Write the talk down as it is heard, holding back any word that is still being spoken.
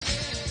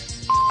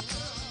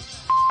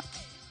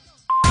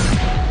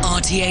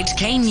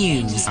RTHK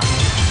News.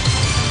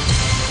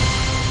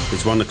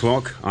 It's 1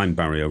 o'clock. I'm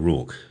Barry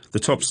O'Rourke. The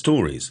top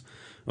stories.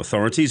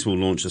 Authorities will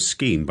launch a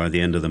scheme by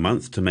the end of the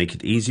month to make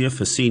it easier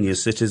for senior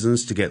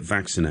citizens to get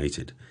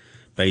vaccinated.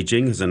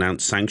 Beijing has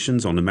announced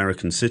sanctions on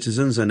American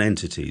citizens and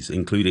entities,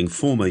 including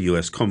former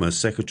US Commerce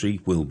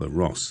Secretary Wilbur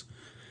Ross.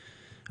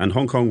 And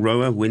Hong Kong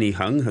rower Winnie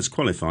Hung has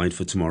qualified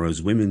for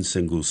tomorrow's women's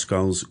singles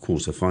sculls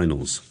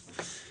quarter-finals.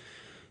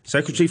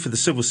 Secretary for the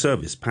Civil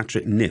Service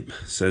Patrick Nip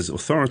says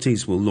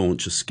authorities will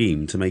launch a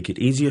scheme to make it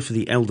easier for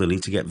the elderly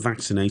to get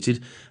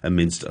vaccinated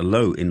amidst a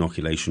low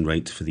inoculation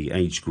rate for the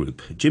age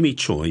group. Jimmy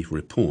Choi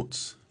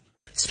reports.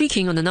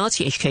 Speaking on an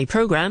RTHK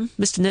programme,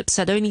 Mr Nip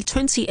said only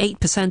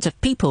 28% of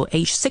people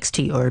aged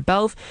 60 or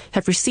above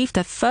have received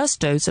their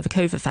first dose of a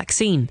COVID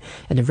vaccine,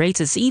 and the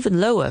rate is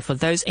even lower for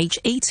those aged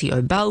 80 or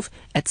above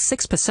at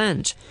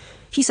 6%.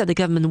 He said the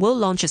government will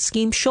launch a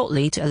scheme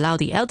shortly to allow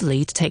the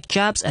elderly to take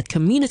jabs at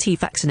community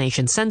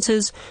vaccination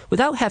centres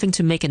without having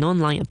to make an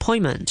online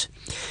appointment.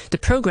 The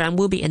programme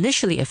will be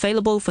initially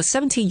available for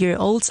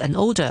 70-year-olds and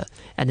older,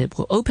 and it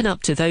will open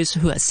up to those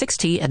who are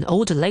 60 and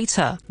older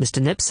later, Mr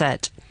Nip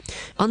said.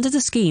 Under the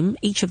scheme,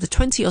 each of the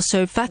 20 or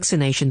so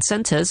vaccination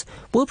centres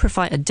will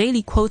provide a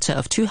daily quota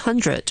of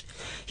 200.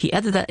 He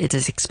added that it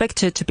is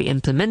expected to be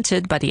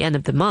implemented by the end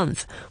of the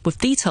month, with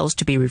details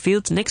to be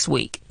revealed next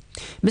week.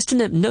 Mr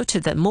Nip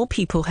noted that more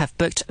people have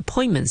booked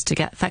appointments to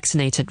get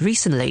vaccinated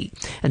recently,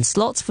 and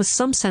slots for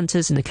some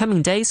centres in the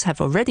coming days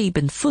have already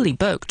been fully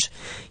booked.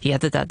 He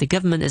added that the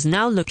government is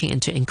now looking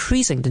into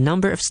increasing the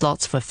number of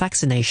slots for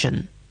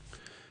vaccination.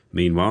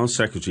 Meanwhile,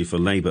 Secretary for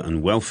Labour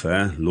and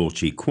Welfare, Law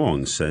Chi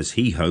Kwong, says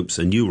he hopes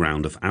a new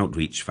round of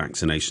outreach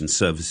vaccination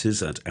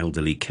services at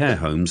elderly care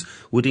homes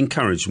would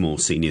encourage more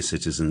senior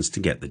citizens to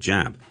get the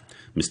jab.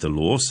 Mr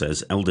Law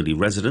says elderly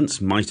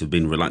residents might have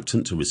been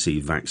reluctant to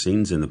receive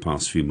vaccines in the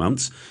past few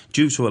months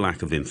due to a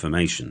lack of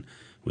information.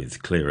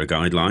 With clearer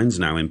guidelines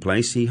now in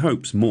place, he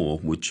hopes more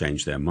would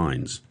change their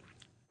minds.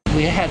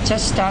 We have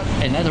just started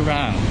another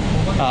round,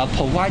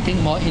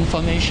 providing more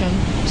information,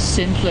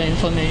 simpler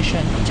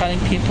information, telling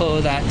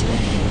people that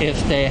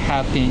if they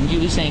have been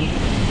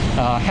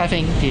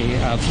having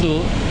the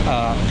flu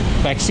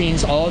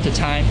vaccines all the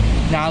time,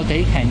 now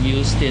they can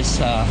use these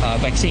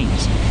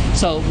vaccines.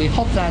 So we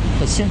hope that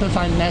the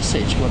simplified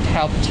message would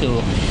help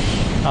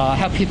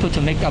people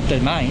to make up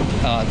their mind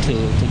to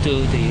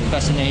do the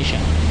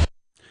vaccination.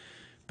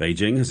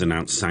 Beijing has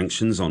announced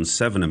sanctions on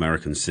 7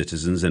 American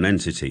citizens and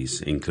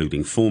entities,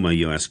 including former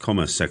US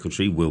Commerce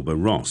Secretary Wilbur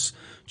Ross,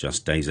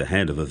 just days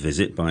ahead of a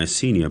visit by a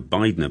senior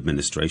Biden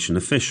administration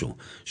official.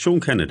 Sean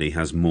Kennedy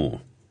has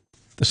more.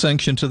 The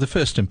sanctions are the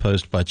first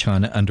imposed by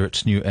China under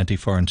its new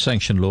anti-foreign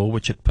sanction law,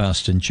 which it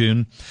passed in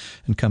June,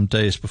 and come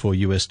days before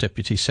US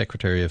Deputy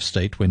Secretary of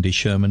State Wendy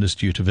Sherman is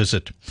due to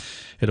visit.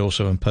 It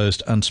also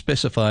imposed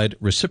unspecified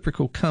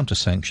reciprocal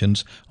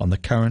counter-sanctions on the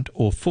current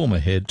or former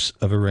heads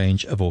of a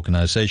range of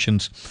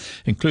organizations,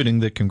 including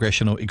the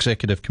Congressional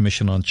Executive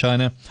Commission on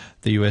China,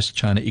 the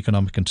US-China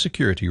Economic and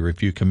Security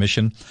Review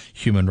Commission,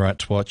 Human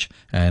Rights Watch,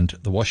 and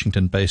the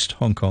Washington-based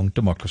Hong Kong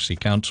Democracy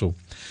Council.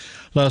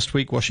 Last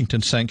week,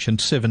 Washington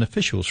sanctioned 7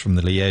 officials from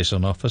the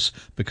liaison office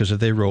because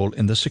of their role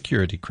in the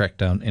security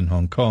crackdown in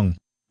Hong Kong.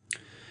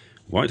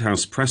 White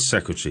House Press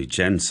Secretary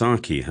Jen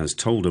Psaki has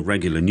told a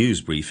regular news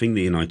briefing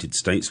the United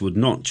States would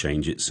not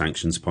change its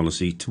sanctions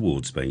policy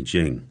towards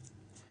Beijing.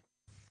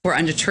 We're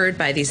undeterred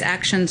by these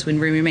actions when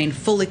we remain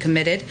fully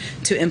committed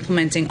to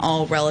implementing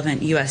all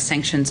relevant U.S.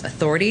 sanctions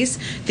authorities.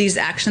 These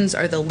actions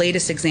are the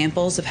latest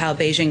examples of how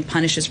Beijing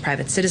punishes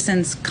private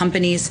citizens,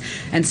 companies,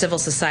 and civil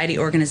society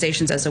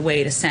organizations as a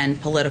way to send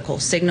political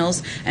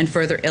signals and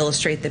further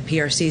illustrate the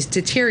PRC's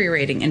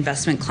deteriorating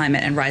investment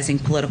climate and rising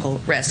political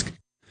risk.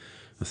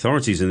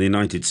 Authorities in the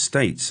United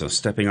States are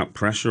stepping up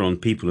pressure on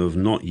people who have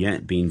not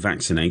yet been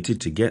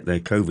vaccinated to get their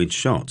COVID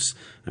shots,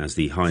 as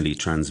the highly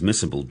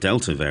transmissible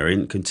Delta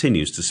variant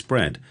continues to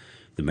spread.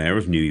 The Mayor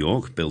of New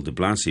York, Bill de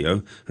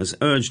Blasio, has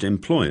urged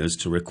employers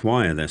to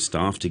require their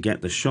staff to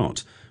get the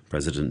shot.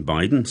 President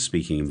Biden,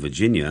 speaking in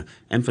Virginia,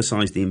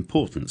 emphasized the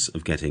importance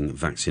of getting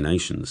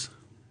vaccinations.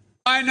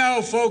 I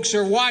know folks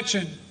are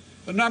watching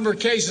the number of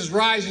cases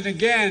rising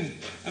again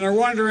and are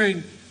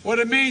wondering what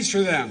it means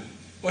for them.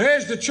 Well,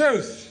 here's the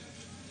truth.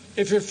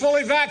 If you're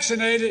fully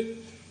vaccinated,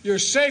 you're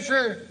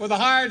safer with a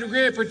higher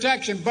degree of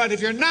protection. But if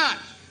you're not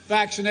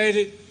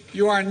vaccinated,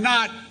 you are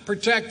not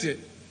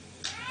protected.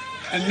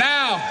 And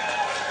now,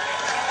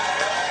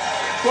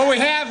 what we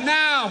have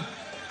now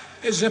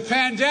is a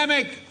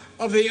pandemic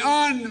of the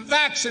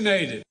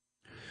unvaccinated.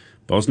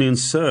 Bosnian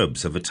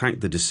Serbs have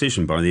attacked the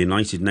decision by the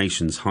United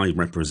Nations High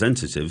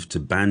Representative to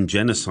ban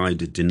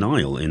genocide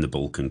denial in the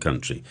Balkan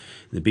country.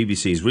 The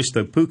BBC's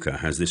Risto Puka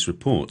has this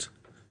report.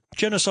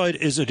 Genocide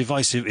is a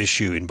divisive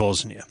issue in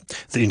Bosnia.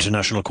 The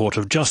International Court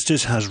of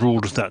Justice has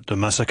ruled that the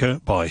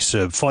massacre by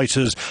Serb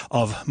fighters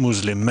of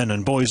Muslim men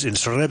and boys in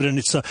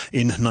Srebrenica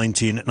in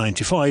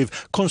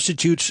 1995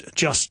 constitutes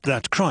just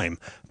that crime,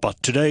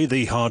 But today,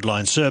 the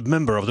hardline Serb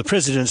member of the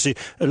presidency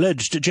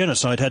alleged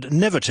genocide had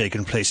never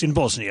taken place in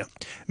Bosnia.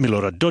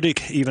 Milorad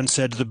Dodik even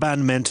said the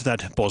ban meant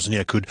that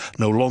Bosnia could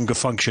no longer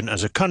function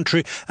as a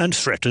country and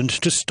threatened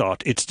to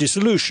start its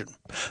dissolution.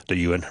 The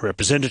UN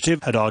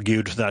representative had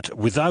argued that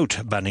without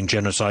banning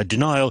genocide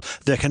denial,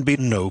 there can be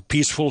no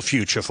peaceful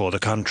future for the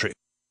country.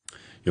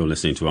 You're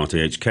listening to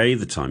RTHK.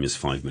 The time is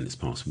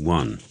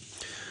 1:05.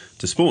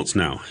 To sports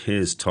now.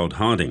 Here's Todd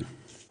Harding.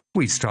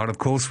 We start, of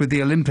course, with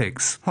the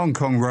Olympics. Hong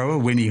Kong rower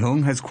Winnie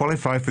Hung has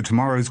qualified for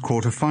tomorrow's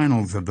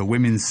quarter-finals of the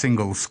women's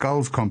single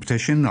sculls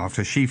competition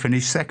after she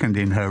finished second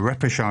in her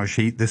repechage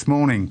heat this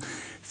morning.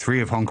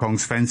 Three of Hong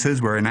Kong's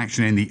fencers were in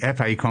action in the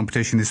épée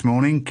competition this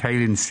morning.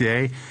 Kaylin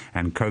Xie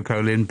and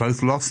Coco Lin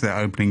both lost their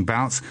opening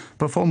bouts,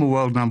 but former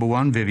world number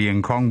one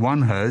Vivian Kong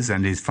won hers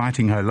and is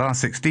fighting her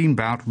last 16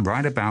 bout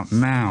right about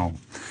now.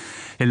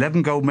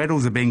 11 gold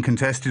medals are being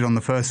contested on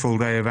the first full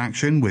day of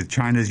action, with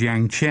China's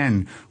Yang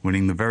Qian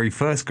winning the very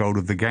first gold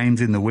of the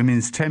Games in the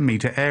women's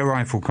 10-metre air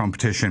rifle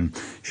competition.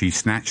 She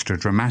snatched a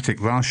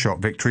dramatic last-shot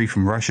victory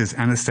from Russia's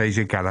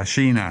Anastasia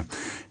Galashina.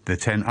 The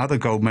 10 other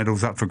gold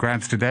medals up for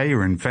grabs today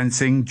are in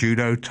fencing,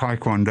 judo,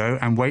 taekwondo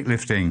and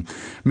weightlifting.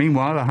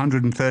 Meanwhile,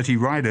 130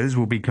 riders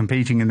will be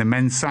competing in the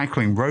men's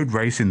cycling road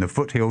race in the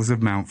foothills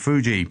of Mount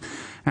Fuji.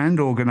 And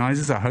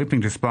organisers are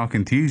hoping to spark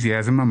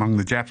enthusiasm among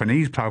the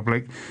Japanese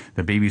public.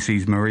 The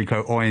BBC's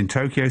Mariko Oi in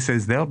Tokyo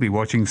says they'll be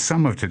watching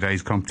some of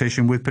today's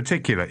competition with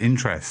particular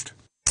interest.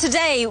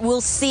 Today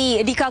we'll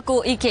see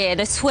Rikako Ike,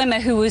 the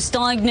swimmer who was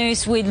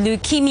diagnosed with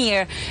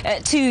leukemia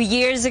 2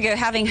 years ago,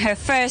 having her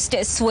first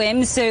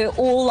swim, so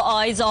all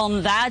eyes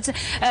on that.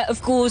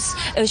 Of course,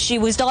 she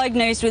was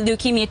diagnosed with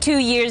leukemia 2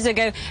 years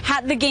ago.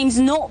 Had the Games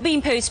not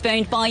been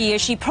postponed by a year,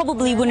 she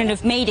probably wouldn't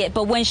have made it,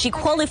 but when she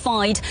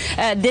qualified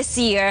this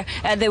year,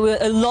 there were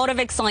a lot of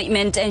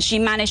excitement and she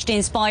managed to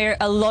inspire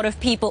a lot of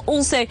people.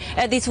 Also,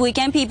 this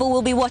weekend, people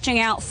will be watching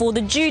out for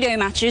the judo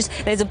matches.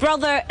 There's a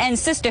brother and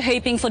sister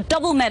hoping for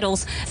double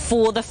medals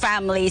for the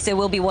family, so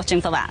we'll be watching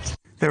for that.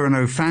 There are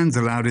no fans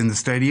allowed in the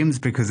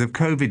stadiums because of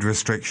COVID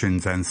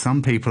restrictions, and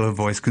some people have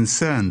voiced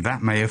concern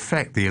that may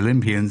affect the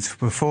Olympians'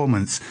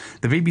 performance.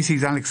 The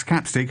BBC's Alex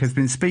Capstick has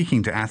been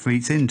speaking to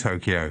athletes in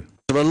Tokyo.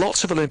 There are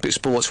lots of Olympic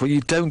sports where you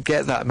don't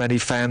get that many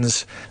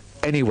fans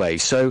anyway,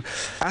 so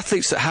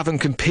athletes that haven't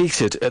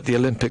competed at the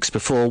Olympics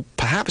before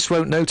perhaps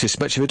won't notice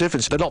much of a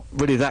difference. They're not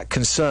really that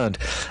concerned.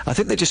 I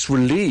think they're just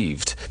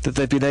relieved that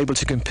they've been able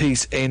to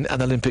compete in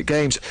an Olympic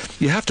Games.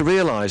 You have to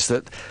realise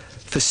that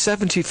for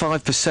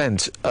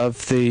 75%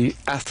 of the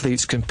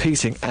athletes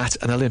competing at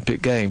an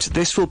Olympic Games,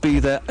 this will be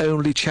their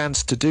only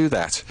chance to do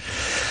that.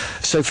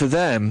 So for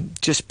them,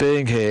 just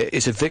being here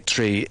is a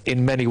victory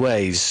in many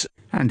ways.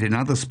 And in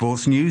other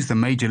sports news, the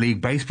Major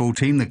League Baseball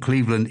team, the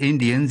Cleveland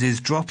Indians,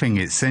 is dropping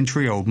its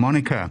century-old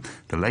moniker,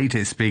 the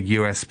latest big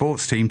US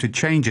sports team to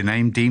change a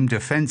name deemed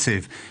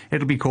offensive.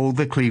 It'll be called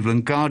the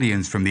Cleveland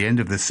Guardians from the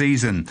end of the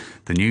season.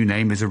 The new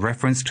name is a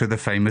reference to the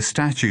famous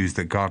statues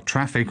that guard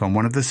traffic on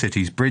one of the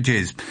city's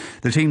bridges.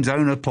 The team's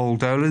owner, Paul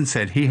Dolan,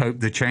 said he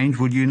hoped the change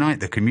would unite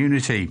the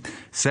community.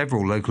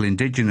 Several local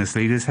indigenous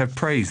leaders have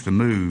praised the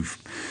move.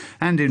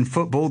 And in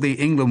football, the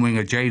England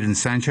winger Jadon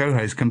Sancho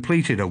has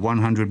completed a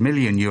 $100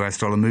 million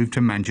move to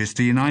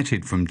Manchester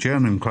United from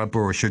German club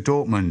Borussia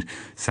Dortmund.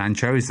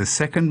 Sancho is the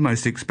second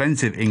most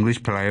expensive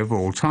English player of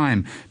all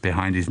time,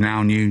 behind his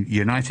now new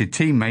United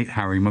teammate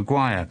Harry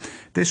Maguire.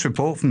 This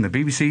report from the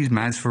BBC's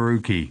Maz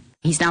Faruqi.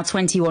 He's now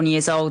 21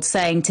 years old,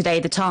 saying today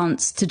the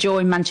chance to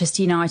join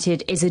Manchester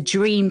United is a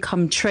dream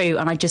come true,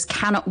 and I just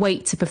cannot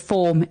wait to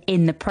perform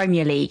in the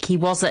Premier League. He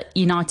was at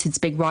United's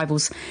big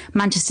rivals,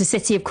 Manchester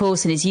City, of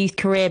course, in his youth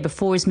career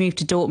before his move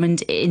to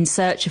Dortmund in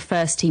search of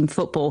first-team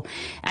football.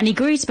 And he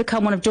grew to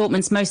become one of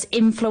Dortmund's most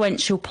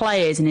influential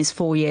players in his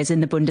 4 years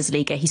in the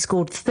Bundesliga. He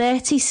scored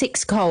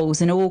 36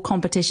 goals in all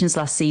competitions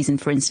last season,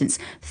 for instance,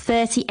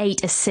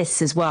 38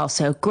 assists as well,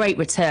 so a great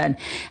return.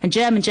 And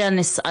German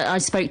journalists I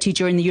spoke to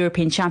during the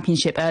European Championship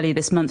earlier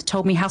this month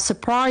told me how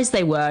surprised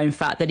they were, in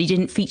fact, that he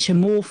didn't feature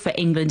more for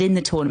England in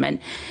the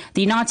tournament.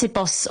 The United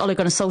boss, Ole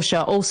Gunnar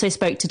Solskjaer, also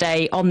spoke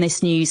today on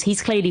this news.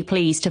 He's clearly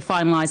pleased to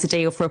finalise a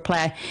deal for a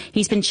player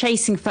he's been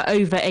chasing for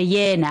over a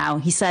year now.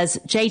 He says,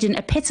 Jadon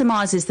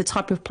epitomises the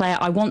type of player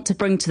I want to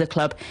bring to the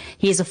club.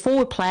 He is a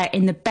forward player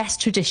in the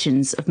best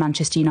traditions of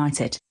Manchester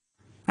United.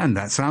 And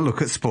that's our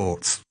look at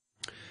sports.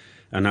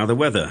 And now the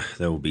weather.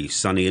 There will be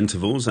sunny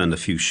intervals and a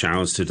few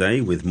showers today,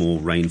 with more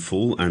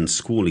rainfall and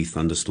squally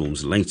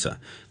thunderstorms later.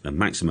 The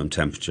maximum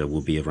temperature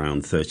will be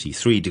around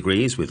 33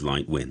 degrees with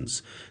light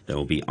winds. There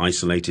will be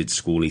isolated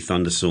squally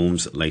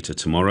thunderstorms later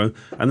tomorrow,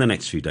 and the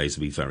next few days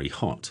will be very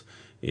hot.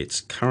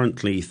 It's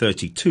currently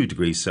 32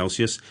 degrees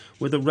Celsius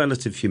with a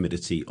relative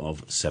humidity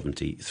of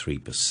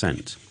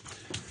 73%.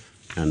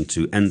 And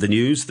to end the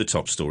news, the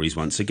top stories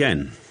once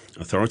again.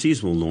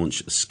 Authorities will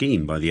launch a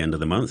scheme by the end of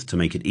the month to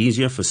make it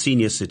easier for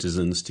senior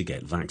citizens to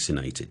get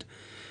vaccinated.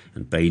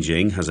 And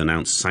Beijing has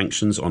announced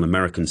sanctions on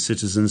American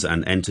citizens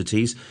and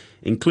entities,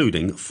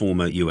 including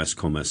former US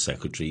Commerce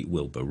Secretary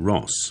Wilbur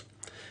Ross.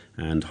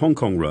 And Hong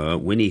Kong rower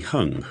Winnie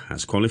Hung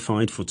has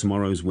qualified for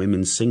tomorrow's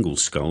women's single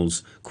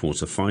sculls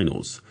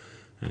quarter-finals.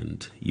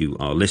 And you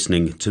are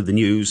listening to the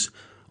news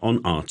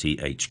on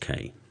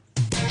RTHK.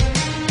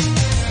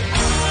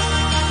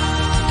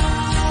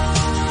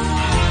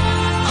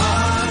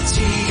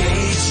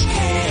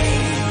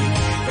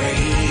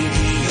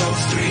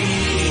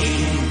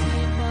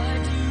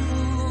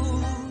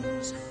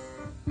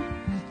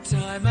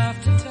 Time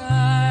after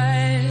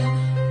time,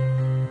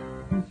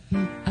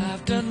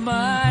 I've done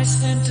my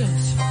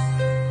sentence,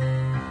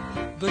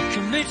 but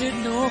committed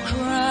no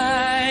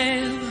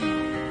crime.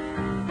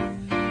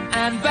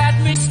 And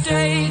bad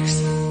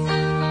mistakes,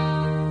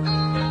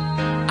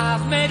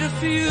 I've made a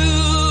few.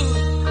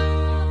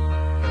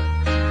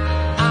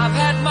 I've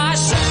had my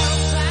share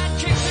of bad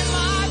kicks in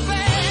my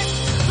back,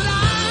 but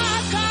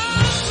I've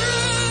come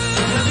through.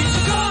 And I need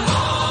to go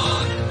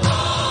on.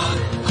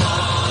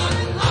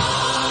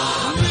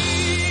 We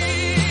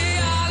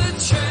are the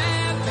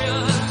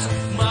champions,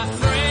 my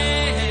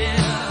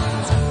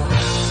friends,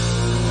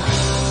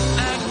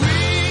 and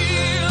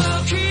we'll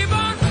keep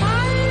on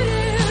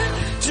fighting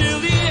till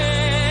the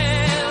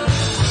end.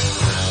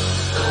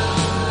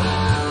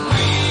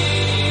 We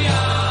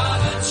are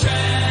the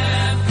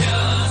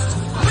champions.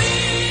 We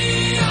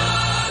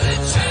are the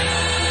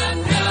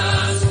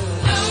champions.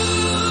 No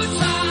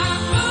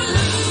time for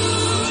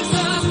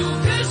losers,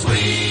 'cause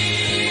we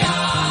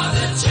are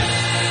the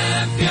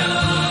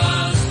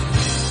champions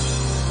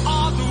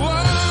of the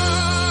world.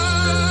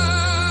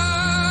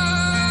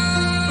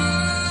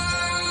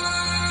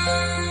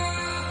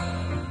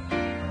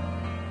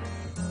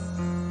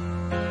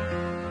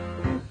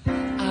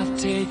 I've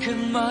taken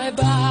my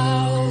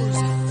bows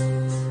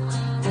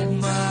and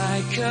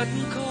my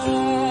curtain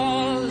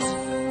calls.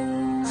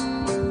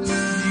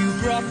 You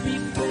brought me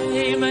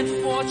fame and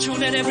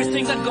fortune and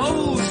everything that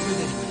goes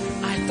with it.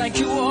 I thank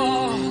you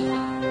all,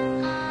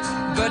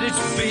 but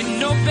it's been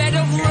no bed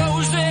of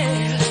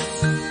roses,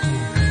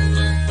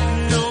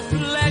 no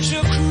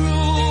pleasure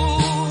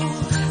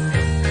cruise.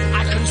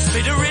 I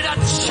consider it a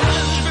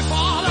challenge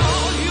before the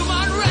whole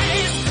human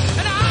race,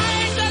 and I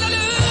ain't gonna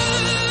lose.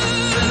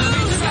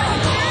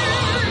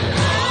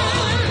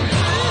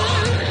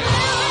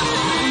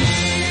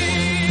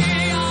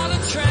 We are the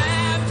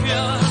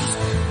champions,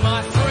 my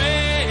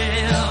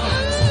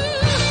friends,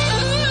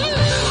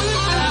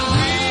 and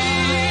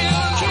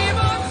we'll keep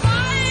on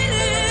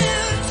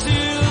fighting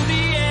till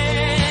the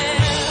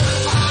end.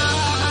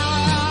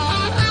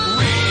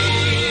 We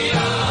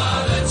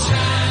are the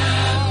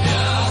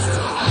champions.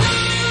 We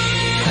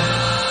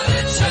are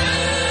the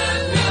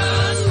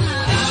champions.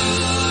 No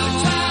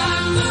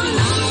time for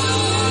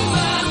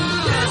losers,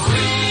 'cause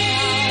we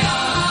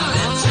are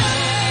the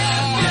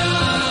champions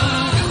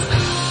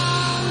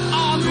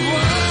of the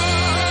world.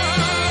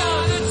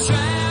 The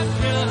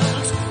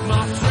champions,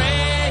 my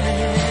friends,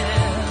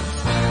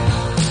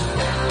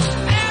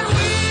 and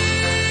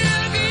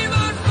we'll keep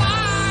on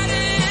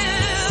fighting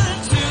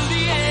till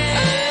the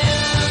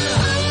end.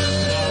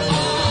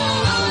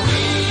 Oh,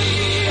 we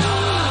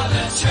are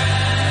the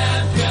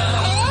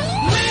champions.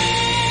 We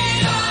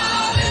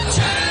are the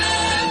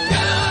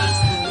champions.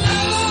 No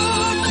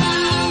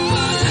time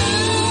for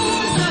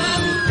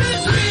losers,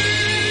 'cause we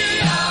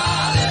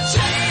are the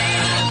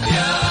champions.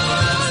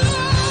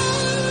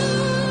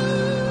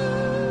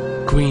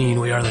 Queen,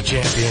 we are the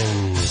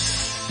champions.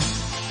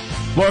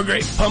 More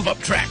great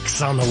pump-up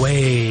tracks on the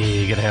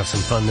way. Gonna have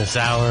some fun this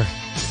hour.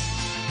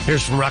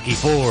 Here's from Rocky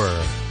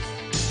IV,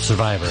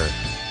 Survivor,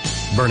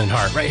 Burning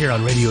Heart, right here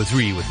on Radio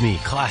 3 with me,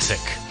 classic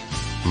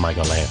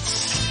Michael Lance.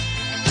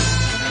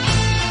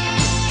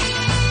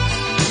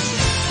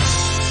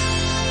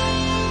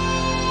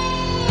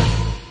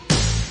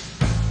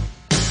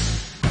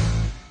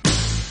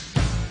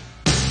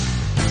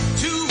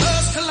 Two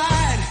worlds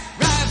collide,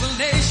 rival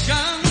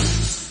nations.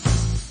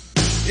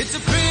 It's a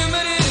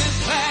primitive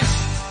clash,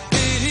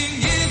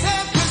 pitting years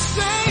of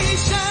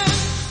frustration.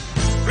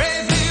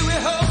 Bravely we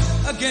hope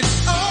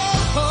against all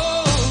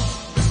hope.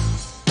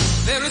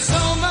 There is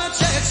so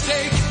much at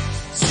stake.